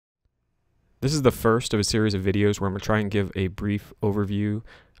This is the first of a series of videos where I'm going to try and give a brief overview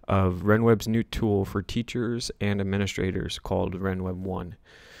of Renweb's new tool for teachers and administrators called Renweb1.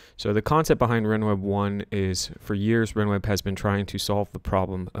 So the concept behind Renweb1 is, for years, Renweb has been trying to solve the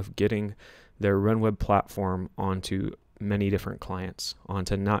problem of getting their Renweb platform onto many different clients,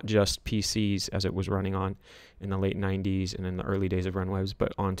 onto not just PCs as it was running on in the late 90s and in the early days of Renwebs,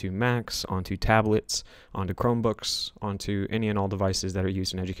 but onto Macs, onto tablets, onto Chromebooks, onto any and all devices that are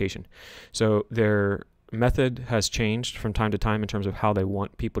used in education. So their method has changed from time to time in terms of how they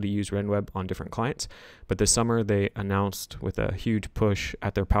want people to use Renweb on different clients. But this summer they announced with a huge push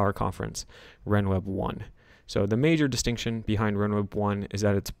at their Power Conference, Renweb1. So the major distinction behind Renweb1 is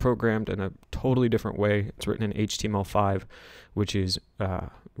that it's programmed in a totally different way. It's written in HTML5, which is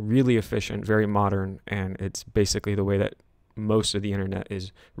really efficient, very modern, and it's basically the way that most of the internet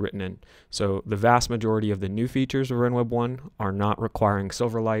is written in. So the vast majority of the new features of Renweb1 are not requiring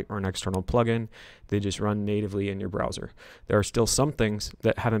Silverlight or an external plugin. They just run natively in your browser. There are still some things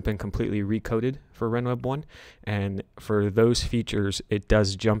that haven't been completely recoded for Renweb1, and for those features, it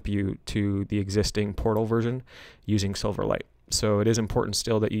does jump you to the existing portal version using Silverlight. So it is important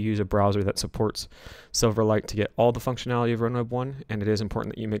still that you use a browser that supports Silverlight to get all the functionality of Renweb1, and it is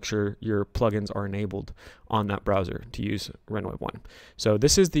important that you make sure your plugins are enabled on that browser to use Renweb1. So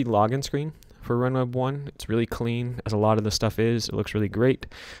this is the login screen for Renweb1. It's really clean, as a lot of the stuff is. It looks really great,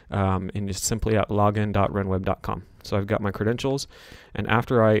 and just simply at login.renweb.com. So I've got my credentials, and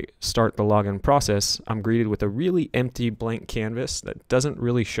after I start the login process, I'm greeted with a really empty blank canvas that doesn't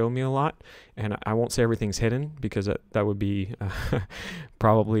really show me a lot, and I won't say everything's hidden because that would be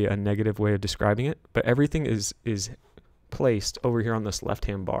probably a negative way of describing it, but everything is placed over here on this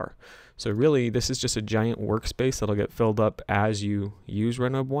left-hand bar. So really, this is just a giant workspace that'll get filled up as you use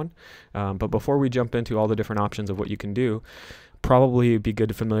Renweb1. But before we jump into all the different options of what you can do, probably it'd be good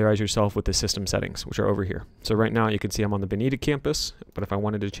to familiarize yourself with the system settings, which are over here. So right now you can see I'm on the Bonita campus, but if I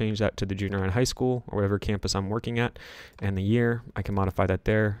wanted to change that to the junior and high school or whatever campus I'm working at and the year, I can modify that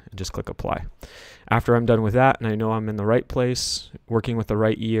there and just click apply. After I'm done with that and I know I'm in the right place, working with the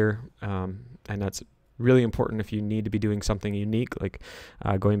right year, and that's really important if you need to be doing something unique, like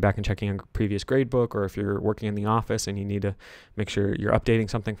going back and checking a previous grade book, or if you're working in the office and you need to make sure you're updating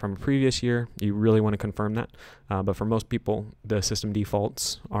something from a previous year, you really want to confirm that. But for most people, the system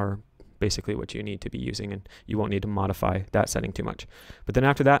defaults are basically what you need to be using, and you won't need to modify that setting too much. But then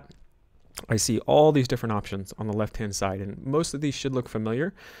after that, I see all these different options on the left-hand side, and most of these should look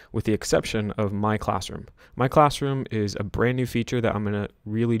familiar with the exception of My Classroom. My Classroom is a brand new feature that I'm going to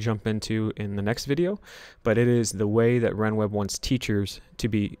really jump into in the next video, but it is the way that Renweb wants teachers to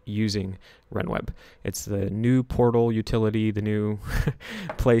be using Renweb. It's the new portal utility, the new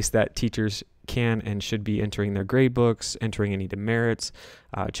place that teachers can and should be entering their grade books, entering any demerits,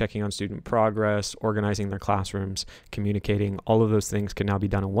 checking on student progress, organizing their classrooms, communicating. All of those things can now be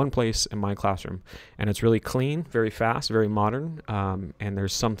done in one place in My Classroom. And it's really clean, very fast, very modern, and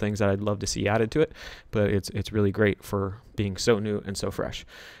there's some things that I'd love to see added to it, but it's really great for being so new and so fresh.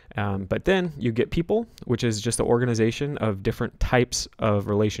 But then you get People, which is just the organization of different types of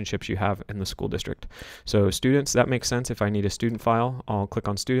relationships you have in the school district. So students, that makes sense. If I need a student file, I'll click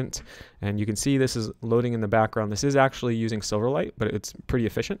on Students, and you can see this is loading in the background. This is actually using Silverlight, but it's pretty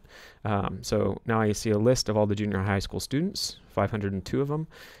efficient. So now I see a list of all the junior high school students, 502 of them.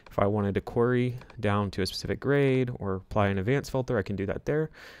 If I wanted to query down to a specific grade or apply an advanced filter, I can do that there.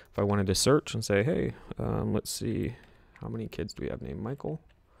 If I wanted to search and say, hey, let's see, how many kids do we have named Michael?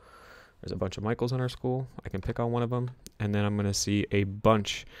 There's a bunch of Michaels in our school. I can pick on one of them, and then I'm going to see a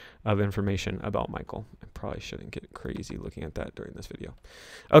bunch of information about Michael. I probably shouldn't get crazy looking at that during this video.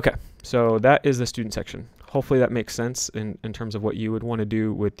 Okay, so that is the student section. Hopefully that makes sense in terms of what you would want to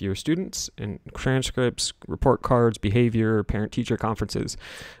do with your students in transcripts, report cards, behavior, parent-teacher conferences.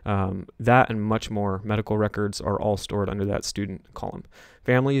 That and much more, medical records, are all stored under that student column.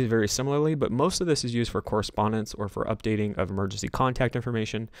 Families very similarly, but most of this is used for correspondence or for updating of emergency contact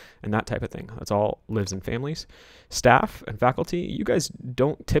information and that type of thing. That's all lives in families. Staff and faculty, you guys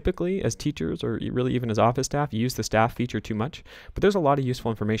don't typically, as teachers or really even as office staff, use the staff feature too much, but there's a lot of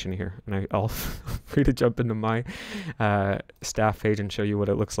useful information here, and I'll free to jump into my staff page and show you what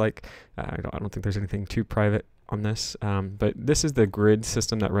it looks like. I don't think there's anything too private on this, but this is the grid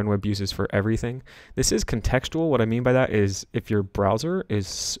system that Renweb uses for everything. This is contextual. What I mean by that is if your browser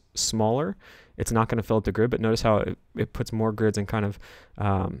is smaller, it's not going to fill up the grid, but notice how it puts more grids and kind of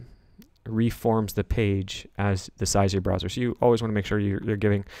reforms the page as the size of your browser. So you always want to make sure you're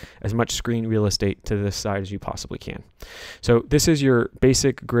giving as much screen real estate to this side as you possibly can. So this is your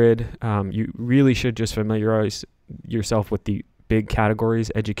basic grid. You really should just familiarize yourself with the big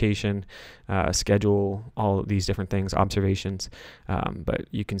categories: education, schedule, all of these different things, observations. But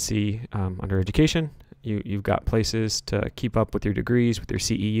you can see under education, you've got places to keep up with your degrees, with your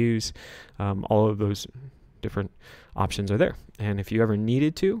CEUs. All of those different options are there. And if you ever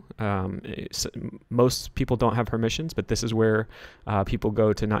needed to, most people don't have permissions, but this is where people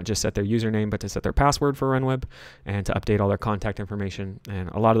go to not just set their username, but to set their password for Renweb and to update all their contact information. And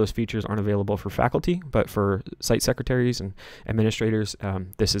a lot of those features aren't available for faculty, but for site secretaries and administrators,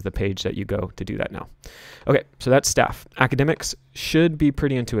 this is the page that you go to do that now. Okay, so that's staff. Academics should be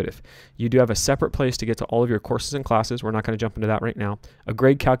pretty intuitive. You do have a separate place to get to all of your courses and classes. We're not going to jump into that right now. A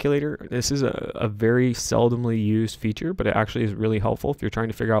grade calculator, this is a very seldomly used feature, but it actually is really helpful if you're trying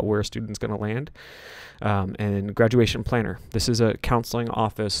to figure out where a student's going to land. And graduation planner. This is a counseling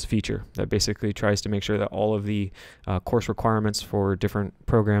office feature that basically tries to make sure that all of the course requirements for different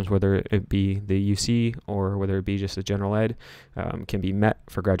programs, whether it be the UC or whether it be just a general ed, can be met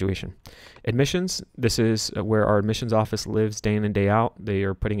for graduation. Admissions, this is where our admissions office lives day in and day out. They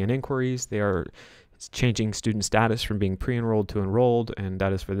are putting in inquiries. They are changing student status from being pre-enrolled to enrolled, and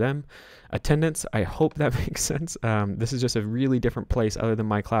that is for them. Attendance, I hope that makes sense. This is just a really different place other than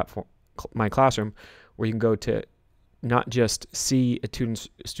my classroom, where you can go to not just see a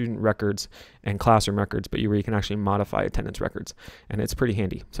student records and classroom records, but where you can actually modify attendance records, and it's pretty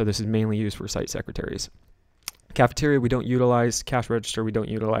handy. So this is mainly used for site secretaries. Cafeteria, we don't utilize. Cash register, we don't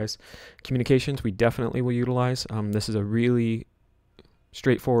utilize. Communications, we definitely will utilize. This is a really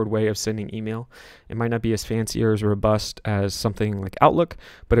straightforward way of sending email. It might not be as fancy or as robust as something like Outlook,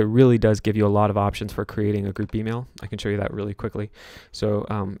 but it really does give you a lot of options for creating a group email. I can show you that really quickly. So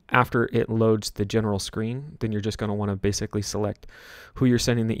after it loads the general screen, then you're just going to want to basically select who you're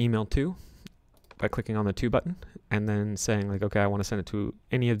sending the email to by clicking on the to button and then saying like, okay, I want to send it to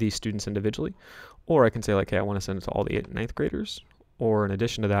any of these students individually, or I can say like, hey, I want to send it to all the 8th and 9th graders. Or in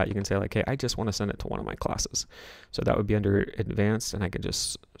addition to that, you can say like, hey, I just want to send it to one of my classes. So that would be under advanced, and I could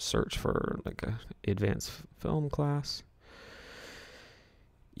just search for like a advanced film class.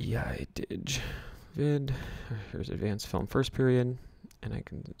 Yeah, I did. Vid. Here's advanced film first period, and I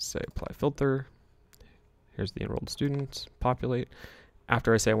can say apply filter. Here's the enrolled students, populate.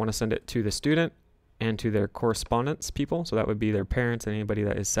 After I say I want to send it to the student and to their correspondence people, so that would be their parents and anybody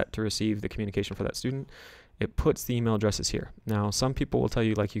that is set to receive the communication for that student, it puts the email addresses here. Now, some people will tell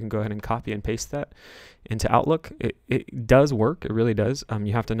you like you can go ahead and copy and paste that into Outlook. It does work. It really does.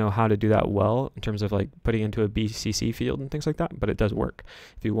 You have to know how to do that well in terms of like putting into a BCC field and things like that, but it does work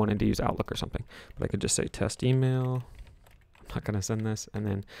if you wanted to use Outlook or something. But I could just say test email. I'm not going to send this. And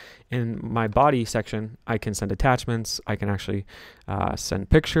then in my body section, I can send attachments. I can actually send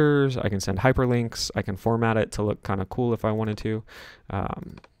pictures. I can send hyperlinks. I can format it to look kind of cool if I wanted to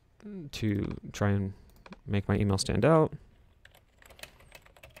try and make my email stand out.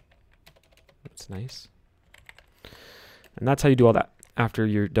 That's nice. And that's how you do all that. After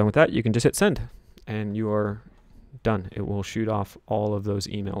you're done with that, you can just hit send and you are done. It will shoot off all of those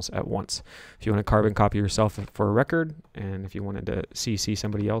emails at once. If you want to carbon copy yourself for a record, and if you wanted to CC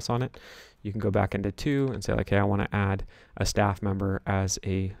somebody else on it, you can go back into and say like, hey, I want to add a staff member as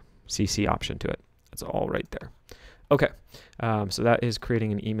a CC option to it. That's all right there. Okay, so that is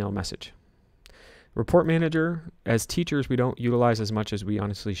creating an email message. Report manager, as teachers, we don't utilize as much as we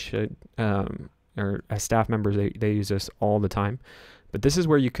honestly should, or as staff members, they use this all the time. But this is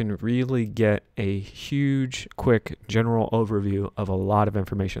where you can really get a huge, quick, general overview of a lot of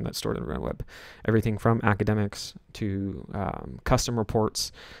information that's stored in Renweb. Everything from academics to custom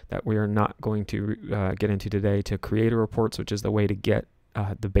reports that we are not going to get into today, to creator reports, which is the way to get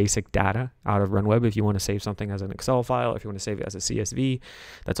the basic data out of Renweb. If you want to save something as an Excel file, if you want to save it as a CSV,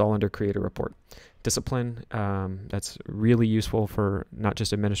 that's all under creator report. Discipline, that's really useful for not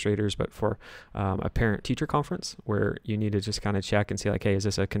just administrators, but for a parent-teacher conference where you need to just kind of check and see like, hey, is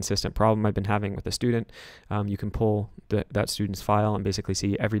this a consistent problem I've been having with a student? You can pull that student's file and basically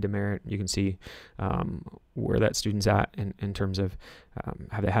see every demerit. You can see where that student's at in terms of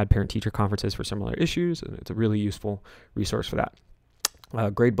have they had parent-teacher conferences for similar issues. And it's a really useful resource for that.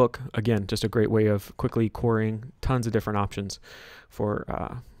 Gradebook, again, just a great way of quickly querying tons of different options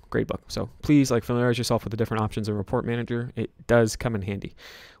for Gradebook. So please familiarize yourself with the different options in Report Manager. It does come in handy.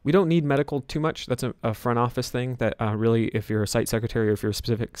 We don't need medical too much. That's a front office thing that really, if you're a site secretary or if you're a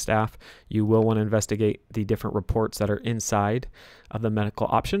specific staff, you will want to investigate the different reports that are inside of the medical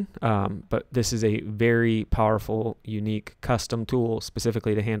option. But this is a very powerful, unique, custom tool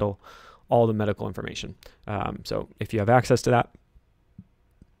specifically to handle all the medical information. So if you have access to that,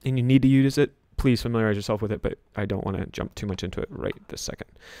 and you need to use it, please familiarize yourself with it, but I don't want to jump too much into it right this second.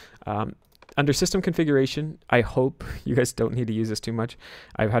 Under system configuration, I hope you guys don't need to use this too much.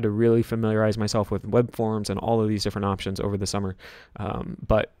 I've had to really familiarize myself with web forms and all of these different options over the summer.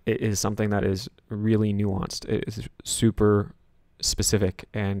 But it is something that is really nuanced. It is super specific.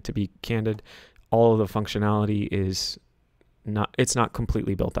 And to be candid, all of the functionality is it's not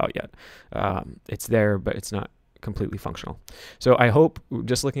completely built out yet. It's there, but it's not completely functional. So I hope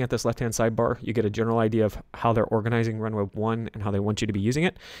just looking at this left-hand sidebar, you get a general idea of how they're organizing Renweb1 and how they want you to be using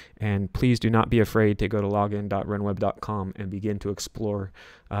it. And please do not be afraid to go to login.renweb.com and begin to explore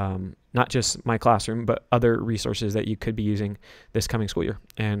not just my classroom, but other resources that you could be using this coming school year.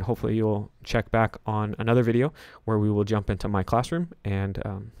 And hopefully you'll check back on another video where we will jump into my classroom and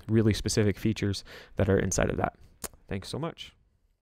really specific features that are inside of that. Thanks so much.